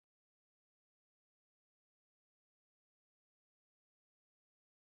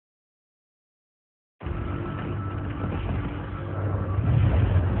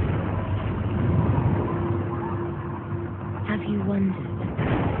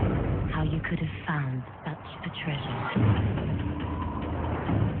wondered how you could have found such a treasure.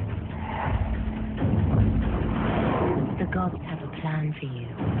 The gods have a plan for you,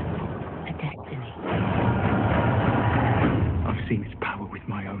 a destiny. I've seen its power with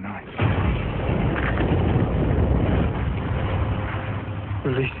my own eyes.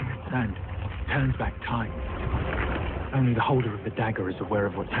 Releasing its hand turns back time. Only the holder of the dagger is aware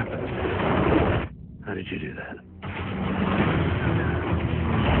of what's happened. How did you do that?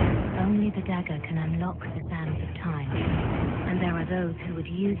 Only the dagger can unlock the sands of time. And there are those who would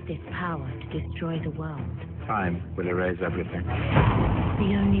use this power to destroy the world. Time will erase everything.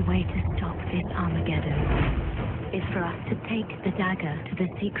 The only way to stop this Armageddon is for us to take the dagger to the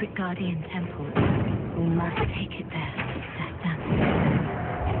secret Guardian Temple. We must take it there.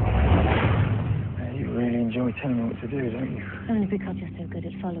 You really enjoy telling me what to do, don't you? Only because you're so good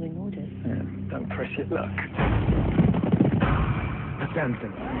at following orders. Yeah, don't press your luck.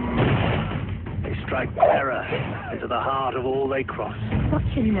 Dancing. They strike terror into the heart of all they cross.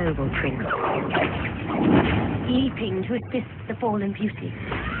 Such a noble prince. Leaping to assist the fallen beauty.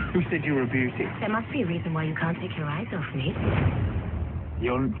 Who said you were a beauty? There must be a reason why you can't take your eyes off me.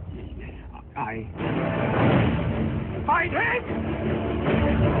 Fight it!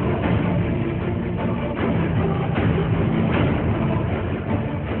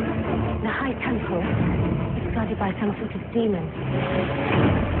 The High Temple is guarded by some sort of demon.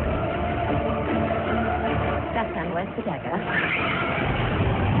 Dastan, where's the dagger?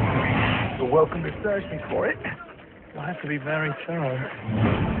 You're welcome to search me for it. You'll have to be very thorough.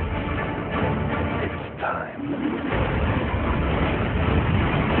 It's time.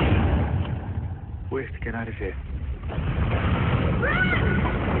 We have to get out of here. Run!